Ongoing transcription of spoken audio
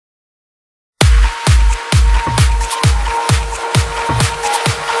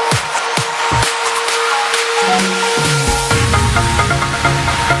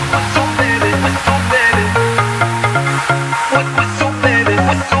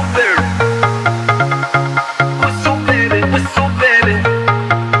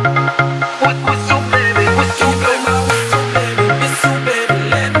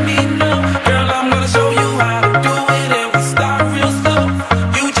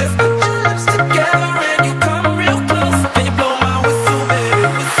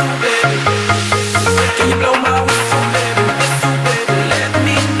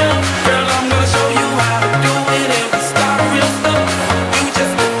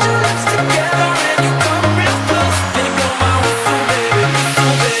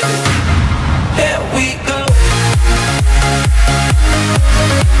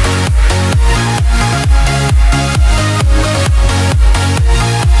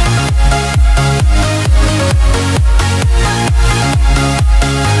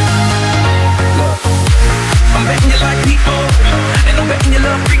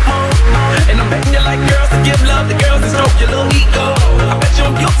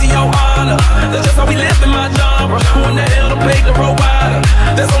up to your honor. That's just how we live in my genre. Who in the hell to pay the provider?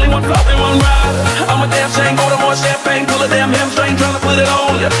 There's only one flow and one rider. I'm a damn shame, go to more champagne, pull a damn hamstring, tryna put it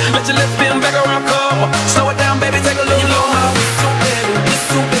on ya. Let your lips spin back around, come on. Slow it down, baby, take a look.